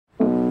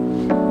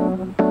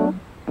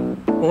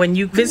When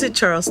you visit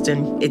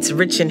Charleston, it's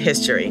rich in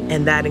history,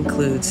 and that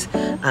includes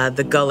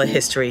the Gullah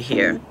history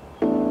here.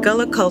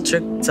 Gullah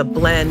culture is a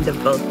blend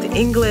of both the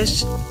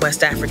English,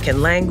 West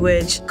African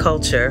language,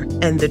 culture,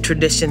 and the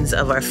traditions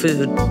of our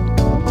food.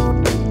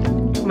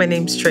 My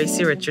name's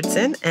Tracy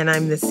Richardson, and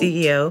I'm the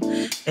CEO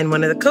and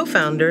one of the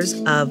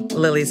co-founders of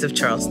Lillies of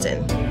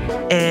Charleston.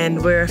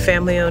 And we're a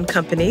family-owned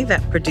company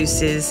that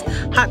produces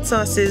hot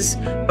sauces,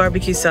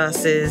 barbecue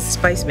sauces,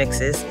 spice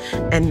mixes,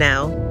 and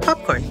now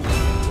popcorn.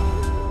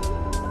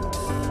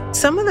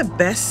 Some of the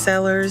best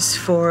sellers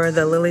for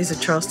the Lillies of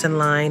Charleston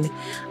line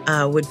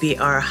would be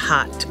our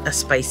hot,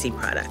 spicy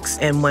products.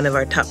 And one of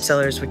our top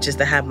sellers, which is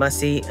the Hab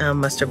Mussy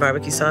mustard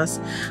barbecue sauce,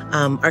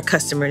 our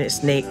customer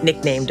is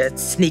nicknamed it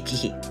Sneaky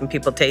Heat. When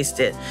people taste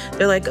it,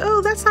 they're like,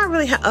 oh, that's not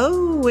really hot.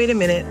 Oh, wait a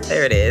minute,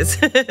 there it is.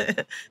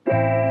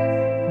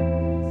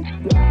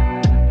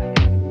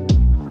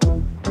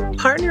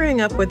 Partnering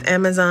up with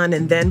Amazon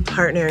and then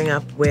partnering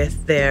up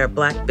with their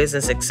Black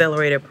Business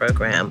Accelerator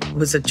program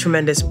was a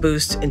tremendous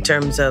boost in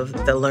terms of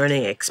the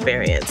learning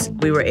experience.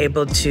 We were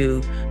able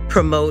to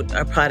promote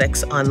our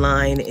products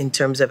online in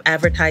terms of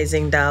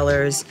advertising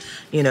dollars,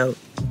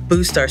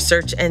 boost our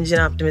search engine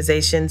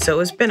optimization.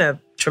 So it's been a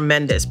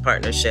tremendous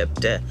partnership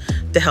to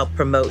help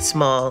promote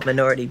small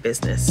minority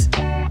business.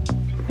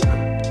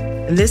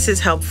 And this is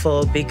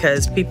helpful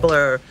because people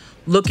are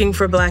looking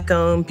for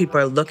Black-owned, people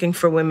are looking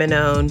for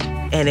women-owned,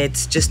 and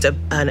it's just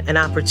an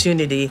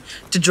opportunity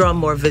to draw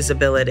more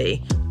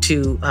visibility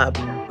to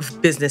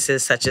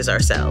businesses such as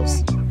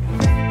ourselves.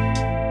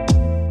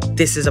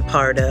 This is a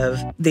part of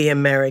the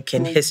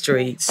American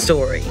history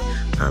story.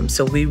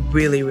 So we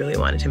really, really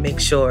wanted to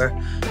make sure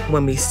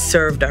when we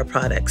served our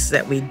products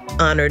that we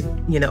honored,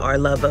 our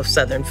love of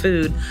Southern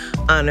food,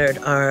 honored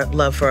our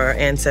love for our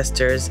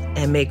ancestors,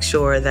 and make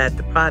sure that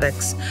the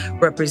products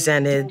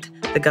represented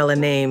the Gullah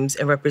names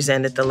and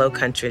represented the Low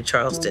Country of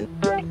Charleston.